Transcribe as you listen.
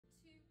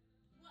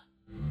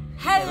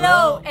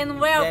Hello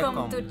and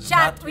welcome to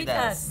Chat with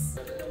Us.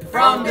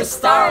 From the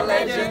Star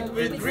Legend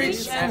with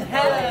Rich and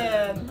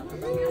Helen.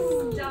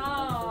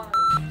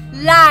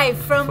 Live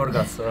from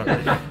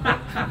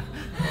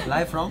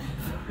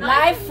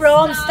Live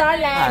from Star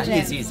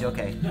Legend. Easy,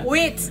 okay.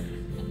 With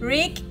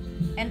Rick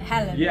and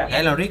Helen. Yeah.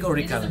 Helen, Rick or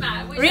Rick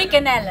Helen? Rick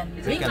and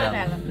Helen. Rick and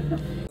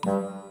Helen.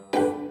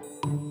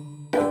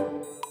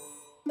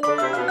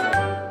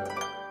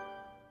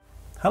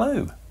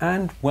 Hello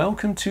and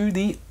welcome to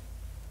the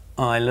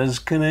Islas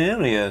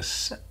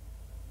Canarias.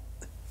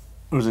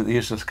 Or is it the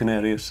Islas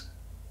Canarias?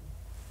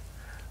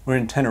 We're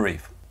in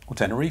Tenerife, or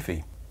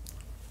Tenerife,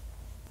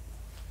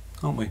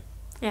 aren't we?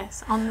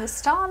 Yes, on the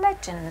Star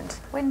Legend,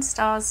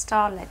 Windstar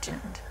Star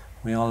Legend.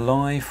 We are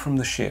live from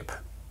the ship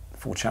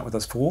for Chat With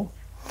Us 4.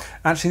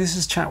 Actually, this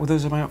is Chat With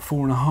Us about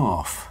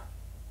 4.5,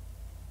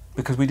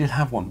 because we did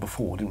have one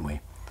before, didn't we?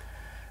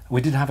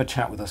 We did have a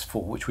Chat With Us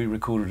 4, which we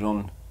recorded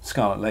on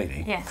Scarlet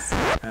Lady. Yes.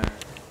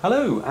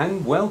 Hello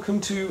and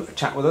welcome to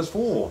Chat With Us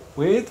 4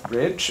 with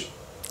Rich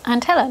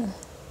And Helen.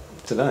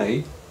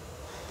 Today,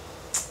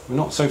 we're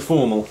not so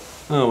formal,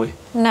 are we?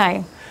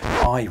 No.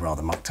 I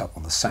rather mucked up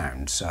on the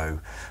sound, so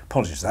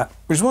apologies for that.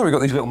 Which is why we've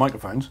got these little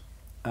microphones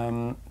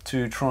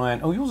to try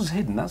and... Oh, yours is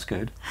hidden, that's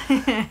good.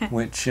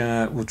 Which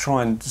we'll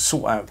try and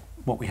sort out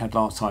what we had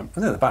last time.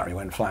 And then the battery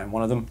went flat in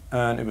one of them,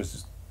 and it was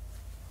just...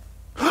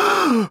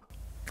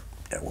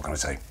 Yeah, what can I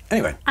say?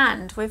 Anyway.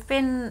 And we've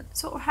been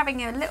sort of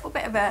having a little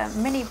bit of a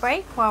mini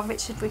break while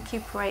Richard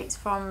recuperates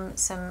from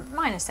some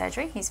minor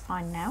surgery. He's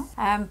fine now.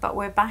 But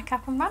we're back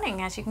up and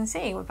running, as you can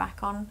see. We're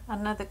back on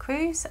another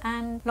cruise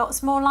and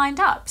lots more lined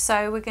up.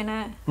 So we're going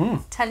to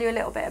tell you a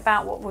little bit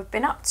about what we've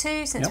been up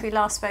to since we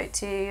last spoke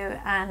to you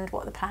and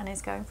what the plan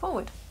is going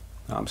forward.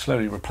 I'm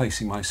slowly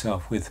replacing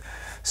myself with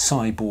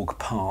cyborg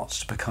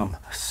parts to become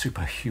a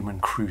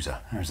superhuman cruiser.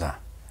 How's that?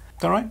 Is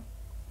that right?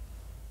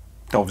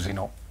 Obviously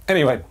not.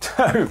 Anyway,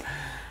 so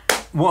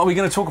what are we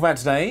going to talk about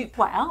today?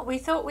 Well, we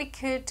thought we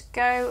could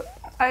go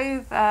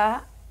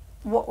over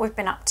what we've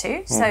been up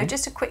to. So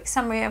just a quick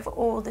summary of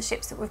all the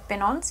ships that we've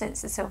been on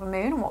since the Silver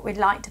Moon and what we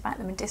liked about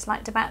them and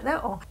disliked about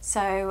them.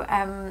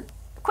 So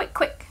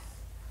quick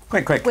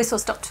whistle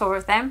stop tour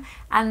of them,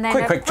 and then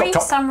a brief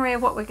summary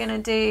of what we're going to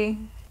do.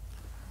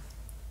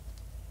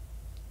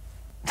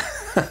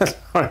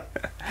 Sorry.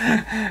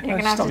 You're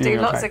going to have to do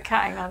lots of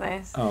cutting on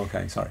this. Oh,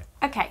 okay, sorry.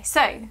 Okay,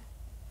 so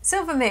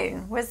Silver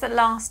Moon was the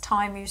last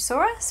time you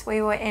saw us.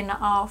 We were in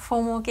our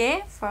formal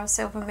gear for our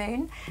Silver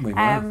Moon. We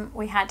were.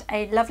 We had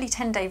a lovely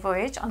 10-day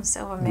voyage on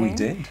Silver Moon. We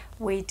did.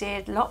 We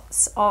did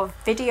lots of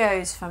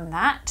videos from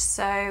that.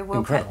 So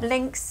we'll put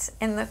links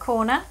in the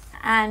corner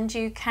and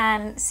you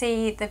can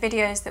see the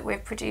videos that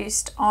we've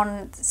produced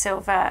on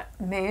Silver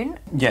Moon.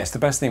 Yes, the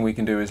best thing we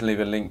can do is leave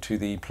a link to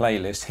the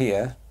playlist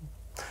here.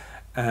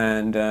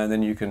 And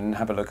then you can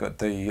have a look at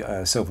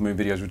the Silver Moon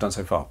videos we've done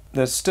so far.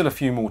 There's still a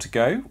few more to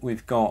go.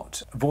 We've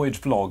got a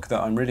voyage vlog that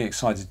I'm really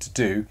excited to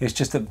do. It's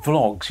just that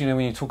vlogs, you know,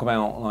 when you talk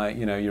about like,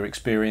 you know, your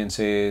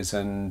experiences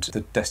and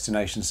the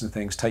destinations and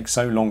things take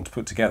so long to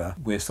put together.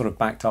 We're sort of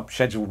backed up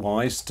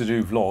schedule-wise to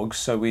do vlogs,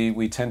 so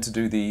we tend to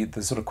do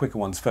the sort of quicker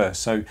ones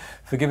first. So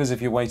forgive us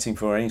if you're waiting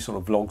for any sort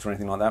of vlogs or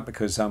anything like that,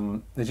 because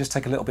they just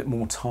take a little bit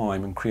more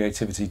time and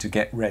creativity to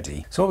get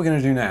ready. So what we're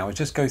going to do now is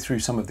just go through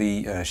some of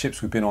the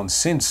ships we've been on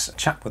since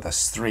Chat With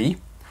Us 3,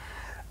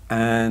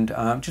 and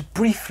just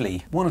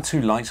briefly, one or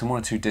two likes and one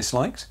or two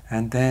dislikes,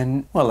 and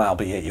then, well, that'll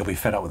be it. You'll be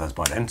fed up with us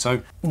by then.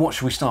 So what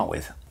should we start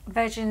with?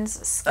 Virgin's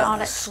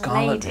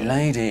Scarlet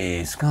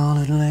Lady.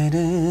 Scarlet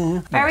Lady.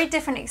 Very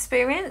different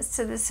experience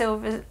to the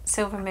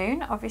Silver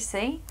Moon,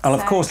 obviously. I'll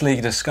of course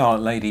lead a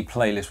Scarlet Lady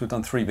playlist. We've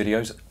done 3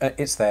 videos.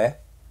 It's there.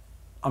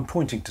 I'm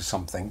pointing to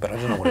something, but I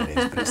don't know what it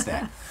is, but it's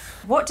there.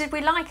 What did we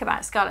like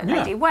about Scarlet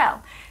Lady?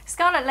 Well,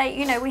 Scarlet Lady,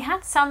 you know, we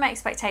had some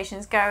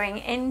expectations going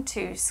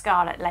into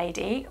Scarlet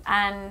Lady,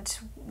 and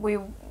we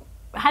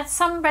had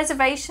some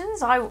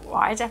reservations.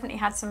 I definitely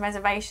had some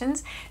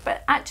reservations,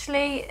 but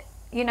actually,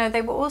 you know,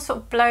 they were all sort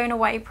of blown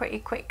away pretty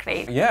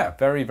quickly. Yeah,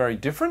 very, very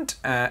different.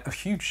 A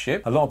huge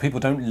ship. A lot of people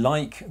don't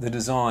like the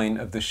design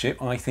of the ship.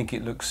 I think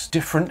it looks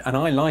different, and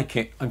I like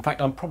it. In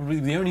fact, I'm probably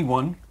the only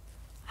one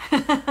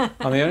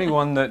I'm the only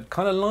one that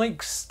kind of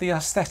likes the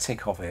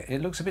aesthetic of it.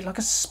 It looks a bit like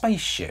a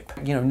spaceship.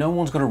 You know, no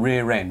one's got a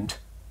rear end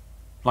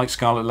like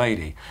Scarlet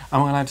Lady.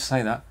 Am I allowed to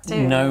say that?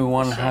 No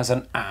one has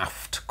an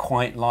aft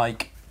quite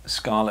like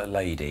Scarlet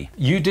Lady.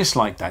 You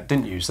disliked that,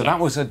 didn't you? So that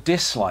was a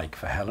dislike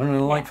for Helen and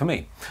a like for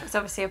me. It's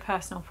obviously a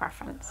personal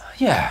preference.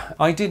 Yeah,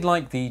 I did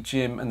like the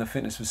gym and the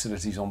fitness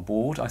facilities on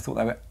board. I thought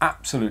they were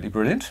absolutely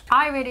brilliant.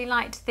 I really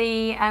liked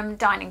the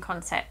dining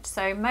concept.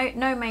 So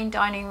no main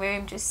dining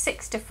room, just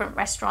 6 different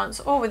restaurants,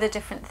 all with a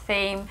different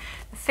theme.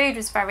 The food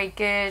was very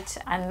good,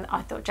 and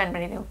I thought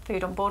generally the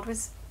food on board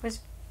was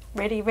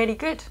really, really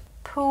good.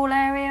 Pool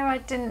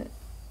area,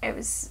 it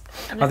was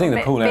I think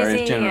the pool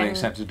area is generally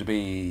accepted to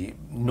be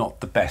not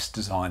the best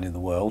design in the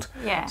world.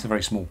 Yeah. It's a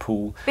very small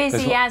pool.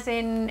 Busy as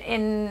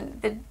in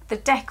the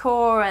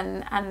decor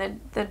and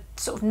the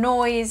sort of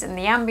noise and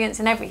the ambience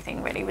and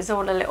everything really was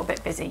all a little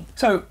bit busy.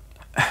 So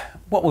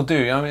what we'll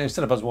do, I mean,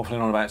 instead of us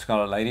waffling on about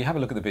Scarlet Lady, have a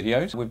look at the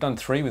videos. We've done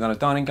 3. We've done a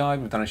dining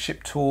guide, we've done a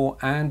ship tour,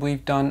 and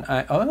we've done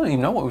I don't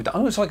even know what we've done.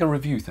 Oh, it's like a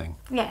review thing.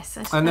 Yes.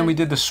 And then we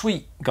did the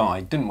suite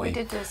guide, didn't we? We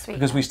did the suite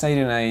because guide. we stayed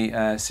in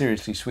a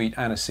seriously suite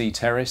and a sea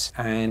terrace,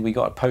 and we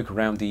got a poke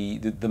around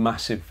the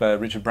massive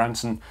Richard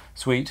Branson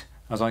suite,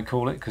 as I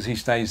call it, because he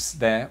stays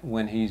there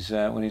when he's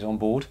on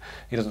board.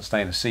 He doesn't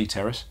stay in a sea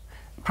terrace.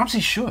 Perhaps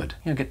he should,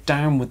 get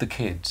down with the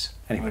kids.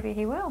 Anyway, Maybe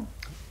he will.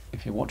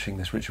 if you're watching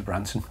this, Richard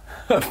Branson,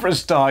 for a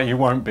start you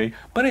won't be,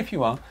 but if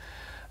you are,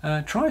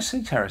 try a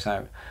sea terrace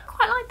out.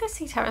 Quite like the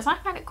sea terrace. I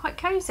found it quite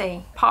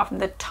cosy, apart from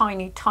the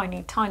tiny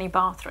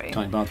bathroom.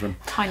 Tiny bathroom.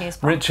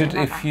 Tiniest bathroom Richard,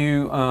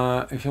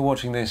 ever. if you're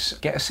watching this,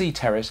 get a sea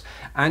terrace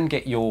and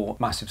get your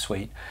massive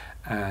suite,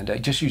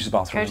 and just use the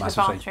bathroom. Go to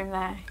the bathroom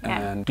there,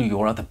 yeah. And do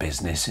your other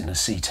business in a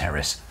sea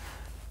terrace.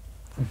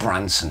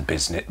 Branson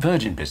business,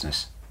 Virgin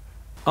business.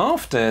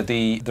 After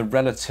the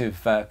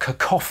relative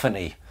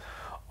cacophony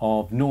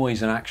of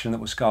noise and action that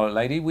was Scarlet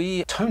Lady,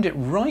 we toned it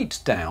right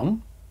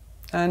down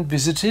and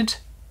visited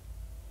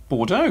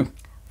Bordeaux.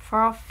 For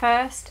our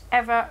first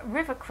ever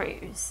river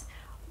cruise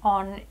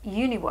on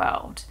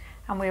Uniworld,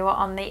 and we were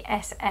on the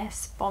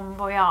SS Bon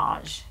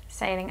Voyage,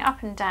 sailing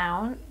up and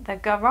down the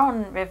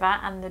Garonne River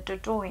and the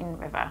Dordogne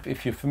River.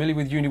 If you're familiar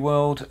with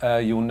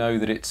Uniworld, you'll know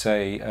that it's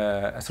a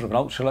sort of an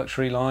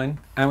ultra-luxury line.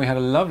 And we had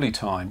a lovely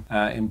time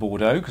in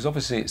Bordeaux, because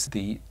obviously it's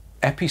the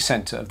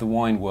epicentre of the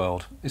wine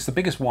world. It's the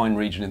biggest wine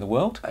region in the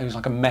world. It was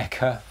like a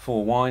mecca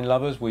for wine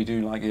lovers. We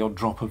do like the odd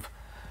drop of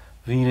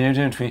vino,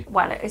 don't we?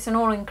 Well, it's an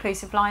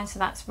all-inclusive line, so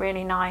that's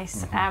really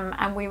nice.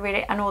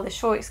 Mm-hmm. And all the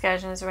shore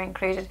excursions are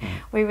included.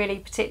 We really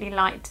particularly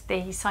liked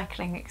the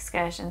cycling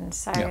excursions,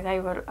 so they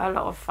were a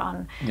lot of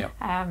fun.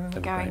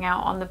 Going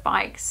out on the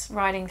bikes,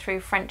 riding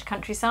through French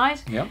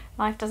countryside.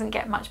 Life doesn't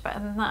get much better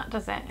than that,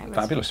 does it? It was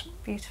fabulous.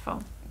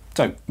 Beautiful.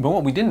 So, but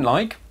what we didn't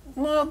like,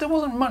 well, there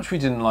wasn't much we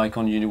didn't like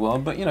on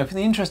Uniworld, but for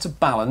the interest of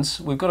balance,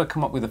 we've got to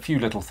come up with a few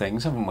little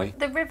things, haven't we?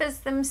 The rivers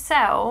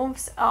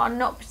themselves are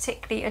not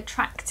particularly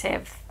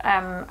attractive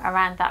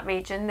around that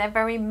region. They're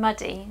very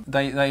muddy.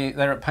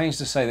 They're at pains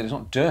to say that it's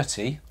not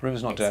dirty. The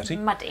river's not dirty.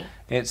 It's muddy.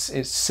 It's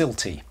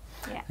silty,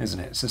 isn't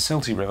it? It's a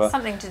silty river.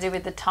 Something to do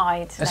with the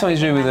tide. It's something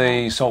to do with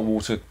the salt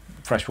water,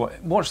 fresh water.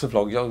 Watch the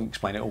vlog, I'll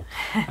explain it all.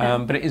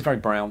 But it is very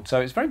brown,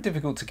 so it's very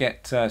difficult to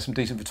get some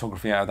decent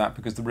photography out of that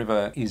because the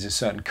river is a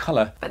certain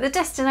colour. But the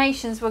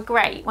destinations were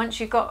great. Once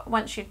you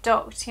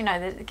docked,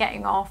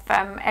 getting off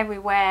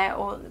everywhere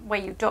or where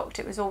you docked,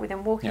 it was all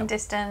within walking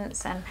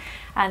distance,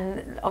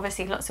 and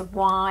obviously lots of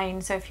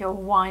wine. So if you're a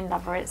wine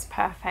lover, it's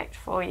perfect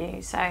for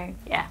you. So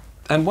yeah.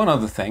 And one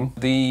other thing,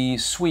 the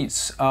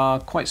suites are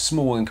quite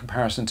small in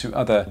comparison to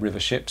other river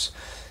ships.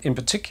 In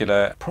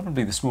particular,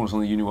 probably the smallest on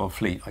the Uniworld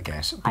fleet, I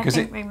guess. Because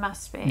I think we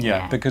must be.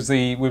 Yeah, because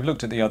we've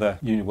looked at the other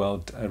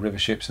Uniworld river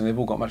ships and they've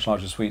all got much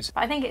larger suites.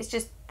 I think it's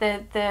just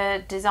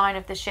the design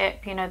of the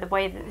ship, the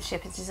way that the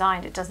ship is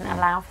designed, it doesn't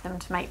allow for them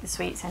to make the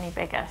suites any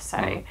bigger.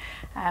 So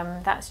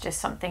that's just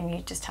something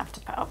you just have to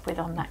put up with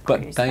on that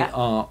cruise. But they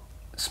are...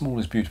 Small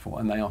is beautiful,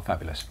 and they are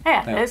fabulous.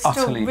 Yeah, they they're still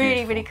utterly really,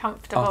 beautiful, really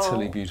comfortable.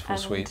 Utterly beautiful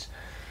suites.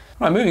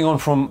 Right, moving on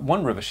from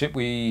one river ship,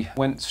 we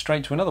went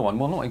straight to another one.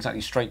 Well, not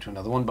exactly straight to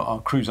another one, but our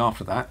cruise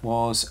after that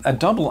was a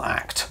double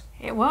act.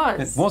 It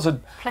was. It was a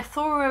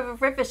plethora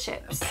of river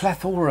ships.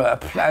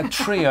 A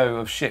trio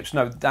of ships.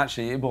 No,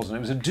 actually, it wasn't.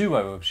 It was a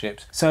duo of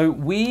ships. So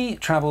we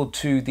travelled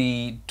to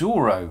the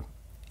Douro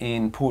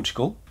in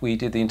Portugal. We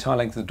did the entire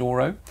length of the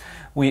Douro.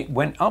 We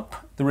went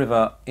up the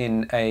river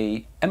in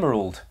a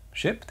Emerald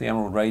ship, the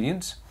Emerald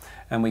Radiance,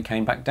 and we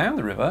came back down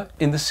the river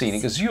in the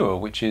Scenic Azure,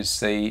 which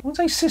is I would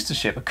say sister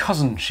ship, a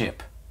cousin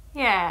ship.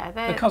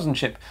 Yeah, a cousin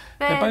ship.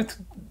 They're both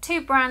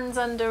two brands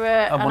under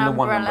an umbrella.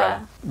 One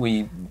umbrella.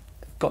 We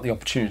got the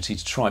opportunity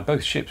to try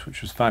both ships,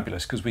 which was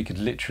fabulous because we could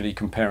literally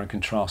compare and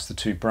contrast the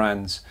two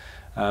brands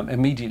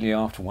immediately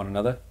after one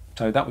another.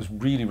 So that was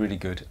really, really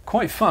good.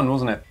 Quite fun,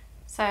 wasn't it?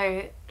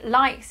 So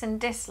likes and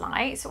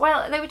dislikes.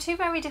 Well, there were two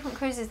very different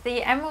cruises.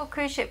 The Emerald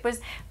cruise ship was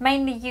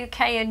mainly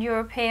UK and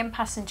European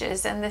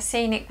passengers, and the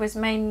Scenic was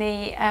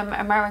mainly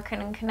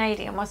American and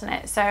Canadian, wasn't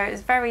it? So it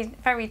was very,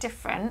 very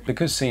different.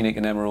 Because Scenic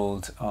and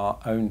Emerald are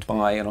owned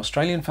by an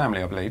Australian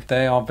family, I believe,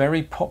 they are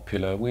very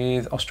popular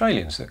with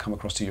Australians that come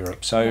across to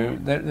Europe. So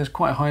there's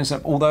quite a high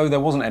incidence, although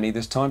there wasn't any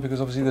this time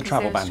because obviously the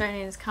travel ban.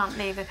 Australians can't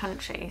leave the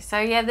country. So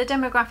yeah, the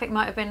demographic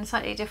might have been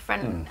slightly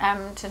different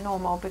to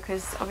normal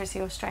because obviously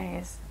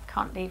Australians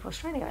can't leave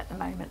Australia at the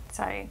moment.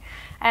 So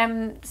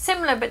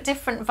similar but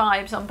different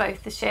vibes on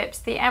both the ships.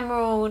 The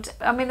Emerald,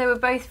 I mean, they were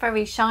both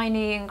very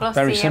shiny and glossy,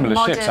 very similar and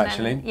modern ships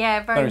actually. And,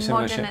 yeah, very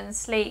modern and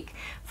sleek.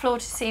 Floor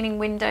to ceiling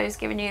windows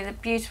giving you the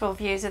beautiful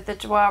views of the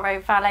Douro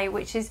Valley,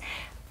 which is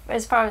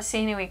as far as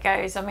scenery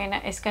goes, I mean,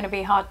 it's going to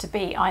be hard to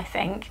beat, I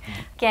think.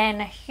 Again,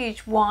 a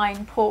huge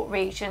wine port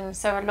region,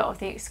 so a lot of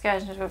the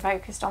excursions were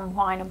focused on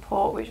wine and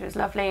port, which was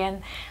lovely.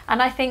 And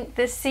I think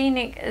the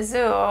Scenic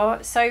Azure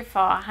so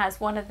far has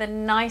one of the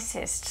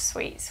nicest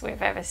suites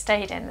we've ever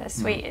stayed in. The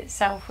suite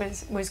itself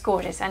was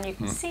gorgeous, and you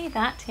can see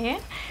that here.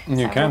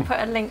 You so can. We'll put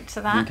a link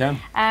to that. You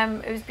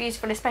can. It was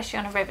beautiful, especially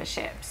on a river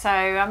ship. So,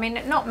 I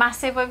mean, not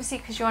massive, obviously,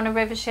 because you're on a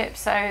river ship,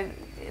 so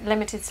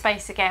limited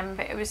space again,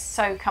 but it was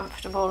so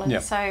comfortable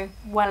and so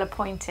well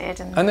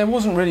appointed, and there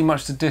wasn't really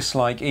much to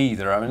dislike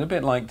either. I mean, a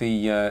bit like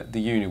the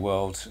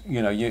uniworld,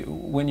 you know,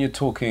 when you're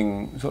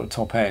talking sort of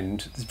top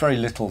end, there's very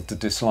little to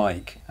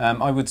dislike.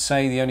 I would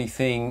say the only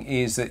thing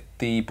is that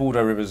the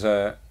Bordeaux rivers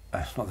are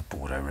not the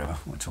Bordeaux River,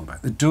 what am I talking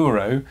about? The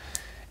Douro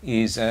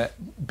is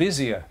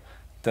busier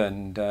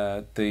than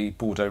the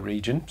Bordeaux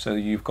region, so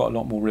you've got a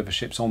lot more river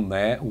ships on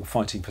there, all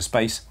fighting for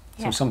space.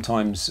 So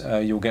sometimes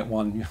you'll get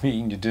one, you're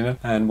eating your dinner,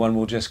 and one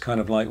will just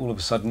kind of like all of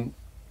a sudden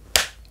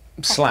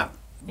slap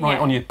right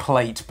on your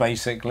plate,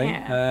 basically.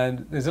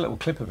 And there's a little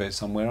clip of it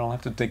somewhere. I'll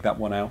have to dig that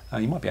one out.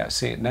 You might be able to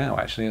see it now,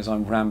 actually, as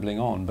I'm rambling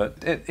on.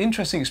 But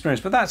interesting experience.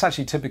 But that's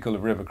actually typical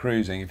of river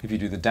cruising. If you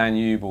do the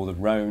Danube or the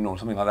Rhone or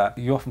something like that,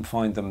 you often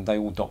find them, they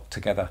all dock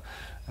together.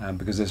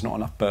 Because there's not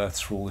enough berths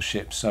for all the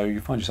ships. So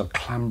you find yourself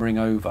clambering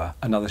over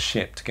another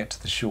ship to get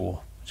to the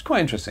shore. It's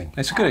quite interesting.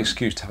 It's a good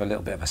excuse to have a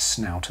little bit of a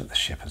snout at the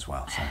ship as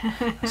well, so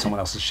someone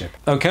else's ship.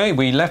 Okay,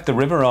 we left the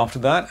river after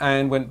that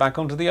and went back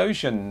onto the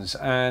oceans,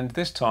 and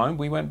this time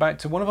we went back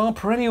to one of our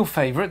perennial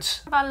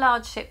favourites. Our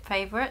large ship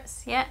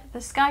favourites,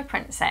 the Sky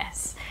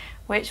Princess,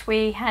 which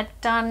we had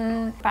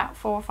done about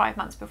 4 or 5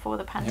 months before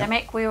the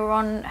pandemic. We were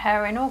on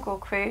her inaugural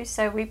cruise,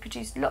 so we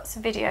produced lots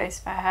of videos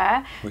for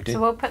her. We did.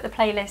 So we'll put the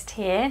playlist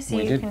here so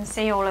you can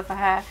see all of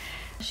her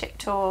ship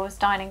tours,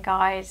 dining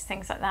guides,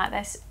 things like that.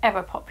 They're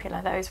ever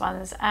popular, those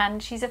ones,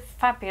 and she's a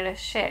fabulous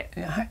ship.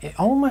 It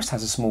almost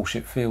has a small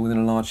ship feel within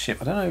a large ship.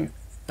 I don't know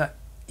that,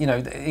 you know,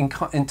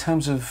 in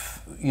terms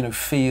of, you know,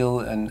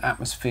 feel and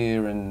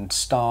atmosphere and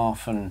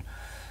staff and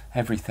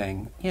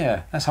everything.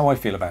 Yeah, that's how I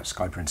feel about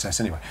Sky Princess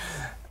anyway.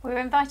 We were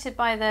invited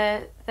by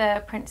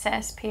the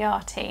Princess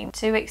PR team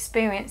to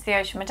experience the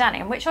Ocean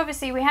Medallion, which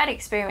obviously we had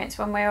experienced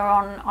when we were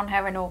on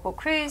her inaugural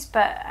cruise,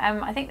 but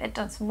I think they'd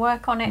done some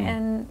work on it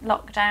in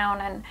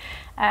lockdown,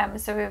 and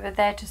so we were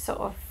there to sort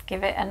of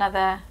give it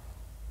another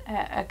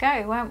a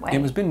go, weren't we?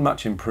 It has been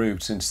much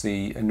improved since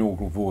the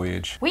inaugural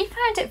voyage. We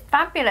found it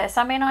fabulous.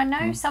 I mean, I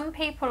know some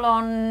people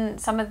on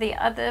some of the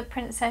other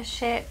Princess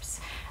ships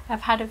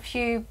have had a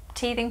few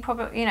teething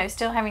problems, you know,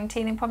 still having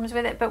teething problems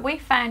with it, but we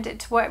found it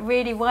to work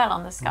really well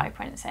on the Sky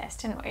Princess,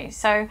 didn't we?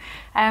 So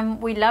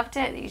we loved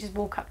it. You just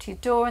walk up to your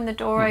door and the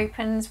door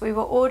opens. We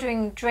were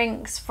ordering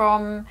drinks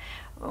from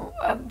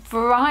a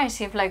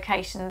variety of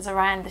locations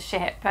around the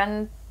ship,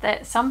 and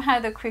that somehow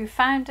the crew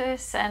found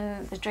us,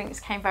 and the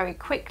drinks came very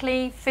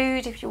quickly.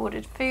 Food, if you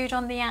ordered food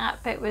on the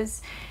app, it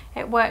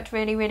worked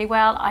really, really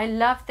well. I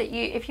love that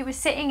if you were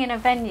sitting in a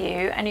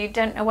venue and you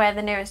don't know where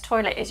the nearest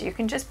toilet is, you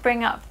can just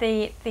bring up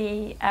the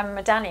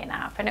Medallion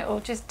app and it will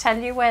just tell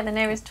you where the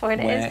nearest toilet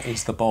is. Where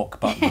is the bog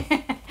button?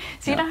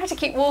 So you don't have to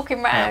keep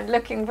walking around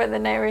looking for the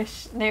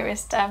nearest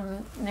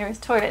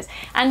toilets.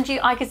 And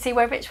I could see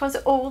where Rich was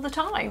all the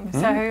time,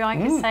 so I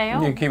could say,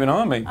 oh, you keep an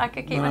eye on me. I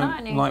could keep an eye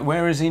on you. Like,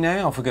 where is he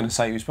now? For goodness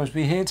sake, he was supposed to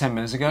be here 10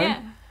 minutes ago.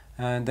 Yeah.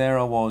 And there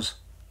I was.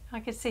 I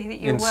could see that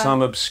you in were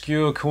some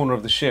obscure corner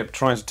of the ship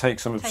trying to take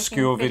some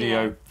obscure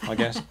video, I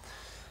guess.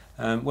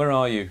 Where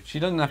are you? She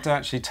doesn't have to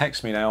actually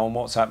text me now on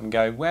WhatsApp and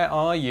go, where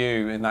are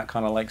you? In that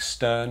kind of like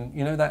stern,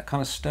 you know, that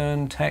kind of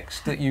stern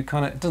text that you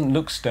kind of, it doesn't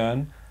look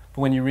stern,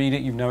 but when you read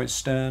it, you know it's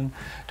stern.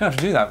 Don't have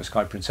to do that with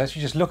Sky Princess.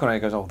 You just look on it and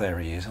it goes, oh, there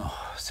he is.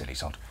 Oh, silly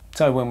sod.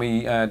 So when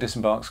we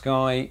disembarked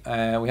Sky,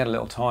 we had a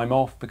little time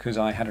off because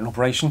I had an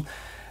operation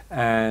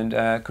and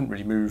couldn't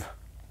really move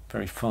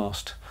very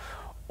fast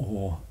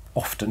or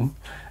often,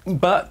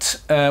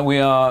 but we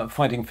are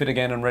fighting fit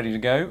again and ready to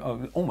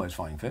go. Almost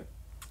fighting fit.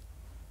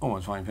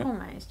 Almost fighting fit.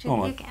 Almost.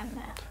 You're getting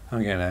there.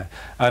 I'm getting there.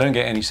 I don't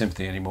get any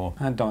sympathy anymore.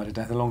 I died of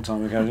death a long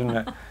time ago, didn't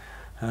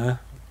it?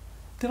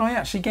 Did I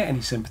actually get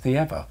any sympathy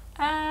ever?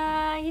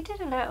 You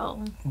did a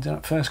little.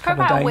 First For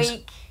couple about of days. a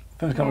week.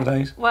 First couple of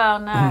days. Well,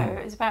 no,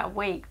 it was about a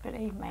week,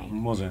 believe me.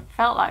 Was it?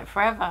 Felt like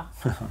forever.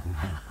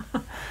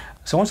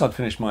 So once I'd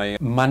finished my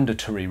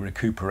mandatory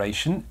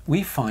recuperation,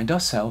 we find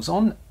ourselves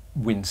on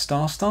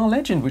Windstar Star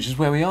Legend, which is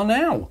where we are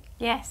now.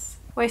 Yes,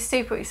 we're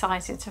super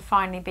excited to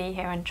finally be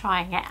here and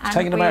trying it. It's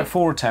taken about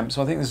 4 attempts,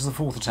 so I think this is the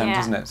 4th attempt,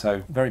 isn't it?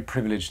 So very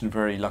privileged and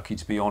very lucky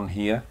to be on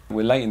here.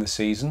 We're late in the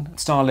season.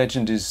 Star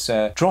Legend is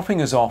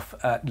dropping us off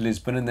at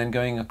Lisbon and then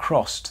going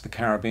across to the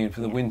Caribbean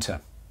for the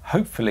winter.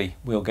 Hopefully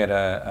we'll get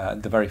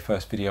the very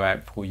first video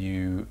out for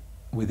you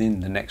within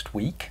the next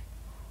week.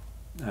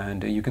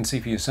 And you can see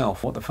for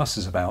yourself what the fuss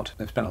is about.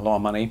 They've spent a lot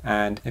of money,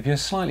 and if you're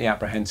slightly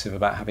apprehensive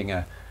about having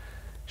a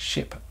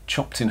ship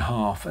chopped in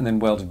half and then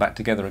welded back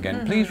together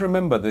again, please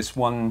remember this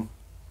one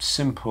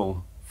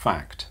simple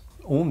fact.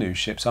 All new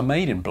ships are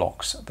made in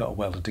blocks that are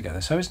welded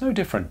together, so it's no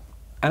different.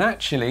 And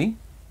actually,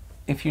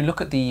 if you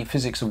look at the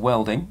physics of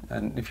welding,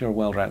 and if you're a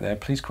welder out there,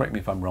 please correct me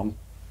if I'm wrong,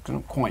 I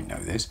don't quite know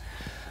this,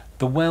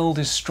 the weld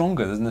is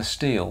stronger than the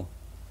steel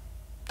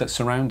that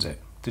surrounds it.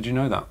 Did you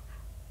know that?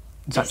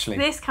 It's actually...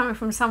 This coming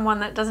from someone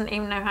that doesn't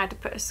even know how to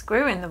put a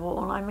screw in the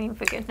wall, I mean,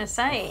 for goodness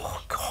sake.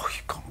 Oh, God,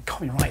 you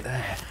got me right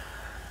there.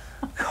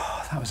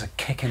 God, that was a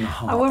kick in the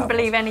heart. I wouldn't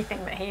believe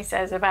anything that he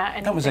says about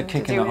anything. That was a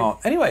kick in the heart.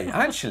 Anyway,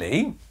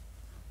 actually,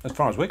 as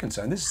far as we're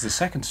concerned, this is the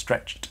second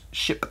stretched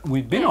ship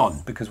we've been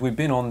on, because we've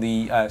been on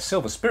the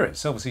Silver Spirit,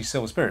 Silver Sea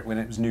Silver Spirit, when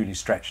it was newly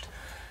stretched.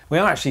 We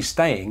are actually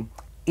staying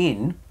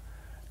in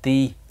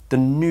the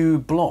new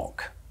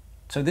block.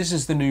 So this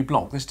is the new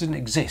block. This didn't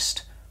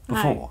exist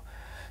before. No.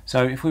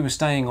 So if we were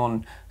staying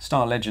on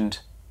Star Legend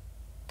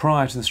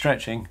prior to the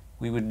stretching,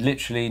 we would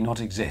literally not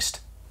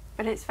exist.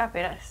 But it's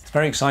fabulous. It's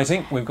very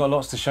exciting. We've got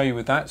lots to show you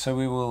with that, so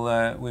we will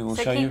show you.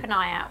 So keep an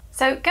eye out.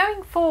 So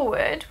going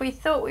forward, we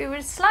thought we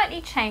would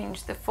slightly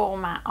change the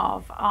format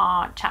of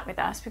our chat with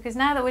us, because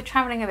now that we're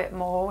travelling a bit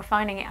more, we're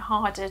finding it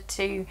harder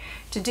to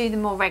do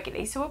them more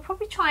regularly. So we'll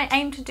probably try and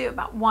aim to do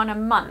about one a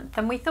month,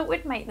 and we thought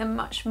we'd make them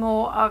much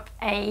more of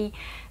a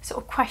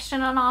sort of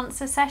question and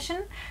answer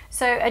session.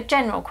 So a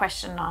general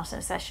question and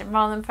answer session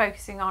rather than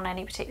focusing on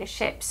any particular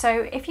ship.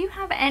 So if you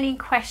have any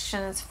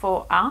questions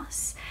for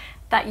us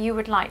that you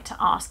would like to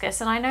ask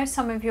us, and I know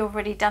some of you have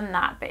already done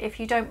that, but if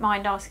you don't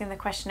mind asking the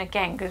question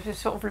again, because we've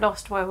sort of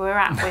lost where we're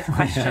at with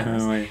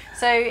questions.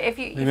 So if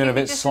you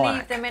could just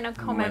leave them in a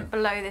comment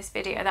below this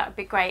video, that would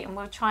be great, and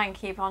we'll try and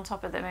keep on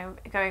top of them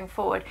going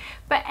forward.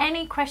 But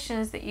any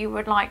questions that you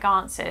would like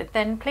answered,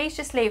 then please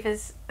just leave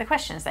us the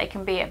questions. They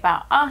can be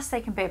about us,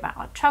 they can be about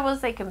our travels,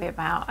 they can be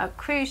about a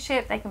cruise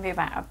ship, they can be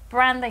about a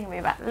brand, they can be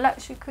about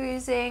luxury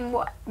cruising,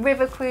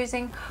 river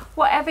cruising,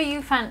 whatever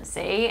you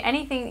fancy,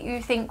 anything that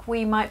you think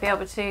we might be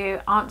able to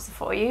answer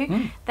for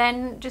you,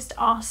 then just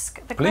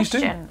ask the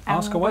question.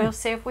 Ask away. We'll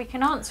see if we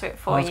can answer it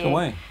for you. Ask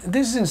away.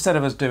 This is instead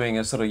of us doing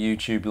a sort of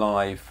YouTube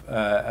live,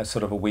 a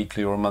sort of a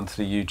weekly or a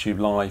monthly YouTube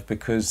live,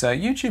 because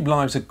YouTube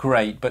lives are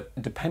great, but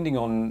depending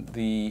on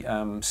the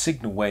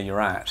signal where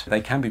you're at, they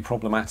can be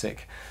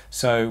problematic.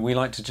 So we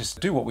like to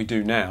just do what we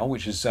do now,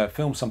 which is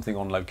film something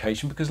on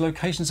location, because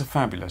locations are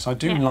fabulous. I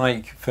do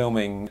like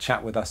filming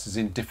Chat With Us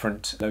in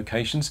different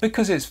locations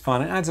because it's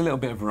fun. It adds a little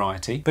bit of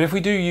variety. But if we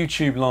do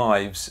YouTube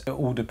lives, it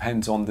all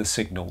depends on the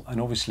signal.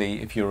 And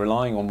obviously, if you're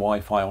relying on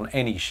Wi-Fi on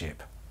any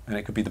ship, and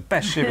it could be the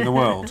best ship in the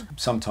world,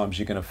 sometimes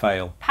you're going to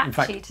fail.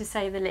 Patchy, to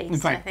say the least. In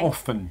fact,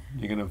 often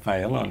you're going to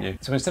fail, aren't you?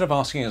 So instead of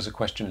asking us a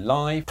question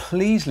live,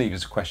 please leave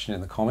us a question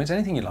in the comments,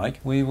 anything you like.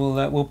 We will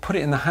we'll put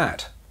it in the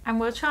hat. And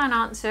we'll try and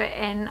answer it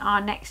in our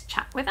next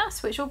Chat With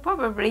Us, which will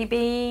probably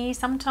be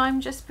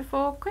sometime just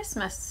before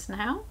Christmas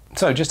now.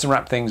 So just to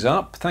wrap things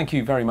up, thank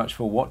you very much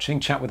for watching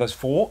Chat With Us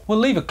 4. We'll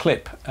leave a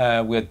clip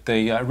with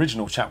the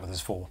original Chat With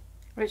Us 4.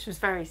 Which was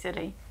very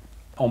silly.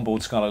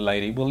 Onboard Scarlet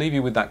Lady. We'll leave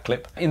you with that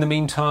clip. In the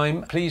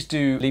meantime, please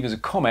do leave us a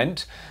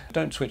comment.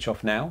 Don't switch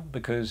off now,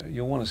 because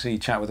you'll want to see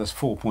Chat With Us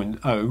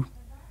 4.0,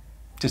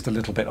 just a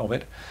little bit of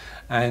it.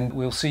 And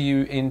we'll see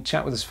you in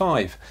Chat With Us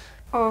 5.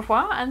 Au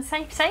revoir and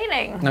safe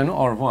sailing. No, not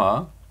au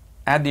revoir.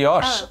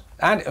 Adios.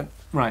 Oh.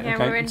 Right, yeah,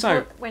 okay.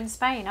 We're in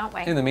Spain, aren't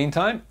we? In the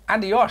meantime,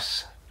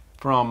 adios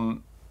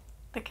from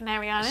the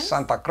Canary Islands.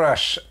 Santa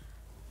Cruz.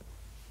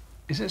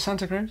 Is it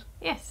Santa Cruz?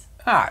 Yes.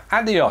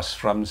 Adios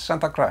from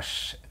Santa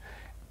Cruz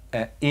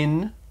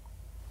in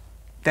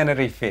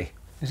Tenerife.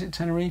 Is it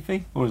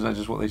Tenerife? Or is that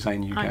just what they say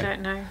in the UK? I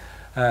don't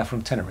know.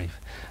 From Tenerife.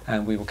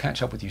 And we will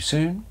catch up with you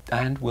soon,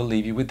 and we'll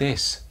leave you with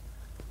this.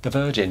 The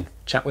Virgin,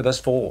 Chat With Us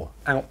 4,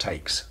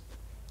 outtakes.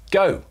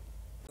 Go!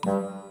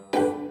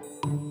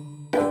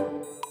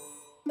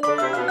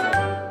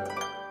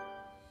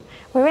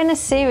 We're in a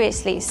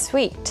Seriously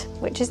suite,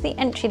 which is the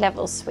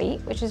entry-level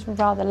suite, which is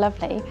rather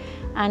lovely,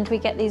 and we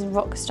get these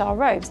rock star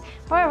robes.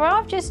 However,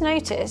 I've just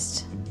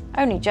noticed,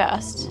 only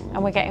just,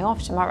 and we're getting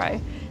off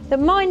tomorrow, that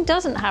mine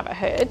doesn't have a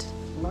hood,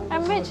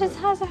 and Richard's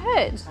has a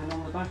hood. And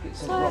on the back it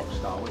says Rock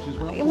Star, which is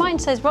well. Mine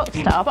says rock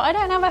star, but I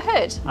don't have a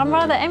hood. I'm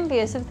rather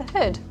envious of the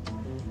hood.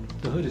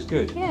 The hood is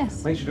good.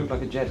 Yes. Makes you look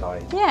like a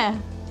Jedi. Yeah.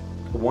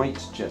 A white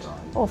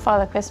Jedi. Or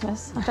Father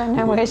Christmas, I don't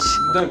know which.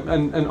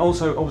 And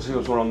also, obviously,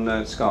 as we're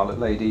on Scarlet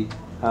Lady,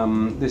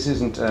 this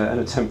isn't an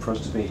attempt for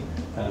us to be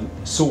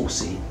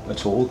saucy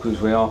at all,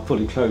 because we are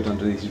fully clothed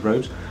under these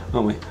robes,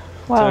 aren't we?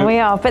 Well, so, we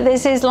are, but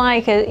this is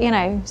like a, you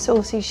know,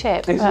 saucy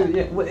ship.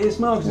 It's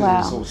marketed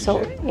as a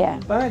saucy ship. Yeah.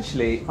 But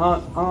actually,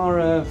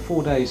 our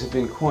 4 days have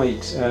been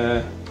quite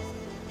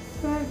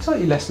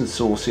slightly less than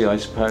saucy, I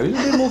suppose.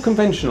 A bit more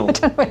conventional. I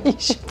don't know where you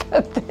should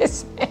put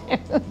this in.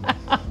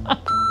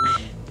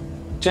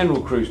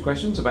 General cruise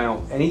questions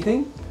about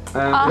anything.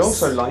 Us, we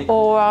also like,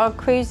 or our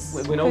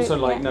cruise. We'd also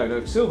like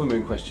no Silver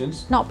Moon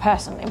questions. Not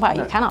personally. Well,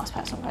 No. you can ask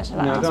personal questions.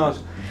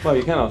 Well,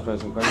 you can ask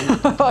personal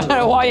questions. I don't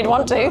know why you'd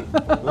want to.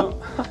 Well,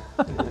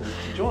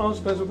 do you want to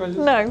ask personal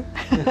questions? No.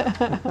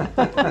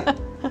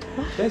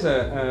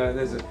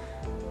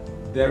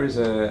 There is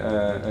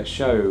a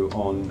show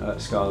on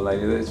Scarlet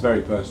Lady that is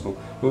very personal.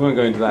 We won't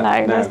go into that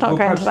now. No, let's not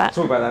go into that.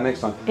 Talk about that next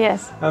time.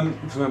 Yes.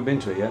 If we haven't been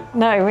to it yet.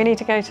 No, we need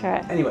to go to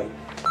it. Anyway,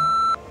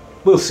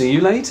 We'll see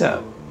you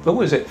later. But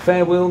what is it?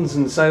 Fair winds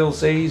and sail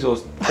seas, or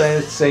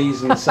fair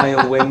seas and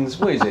sail winds?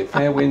 What is it?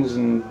 Fair winds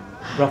and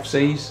rough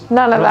seas?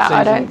 None of Rough that, I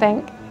seas don't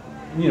and- think.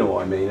 You know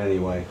what I mean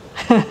anyway.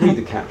 Read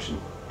the caption.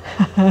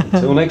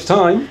 Until next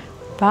time.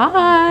 Bye.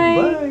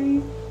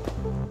 Bye.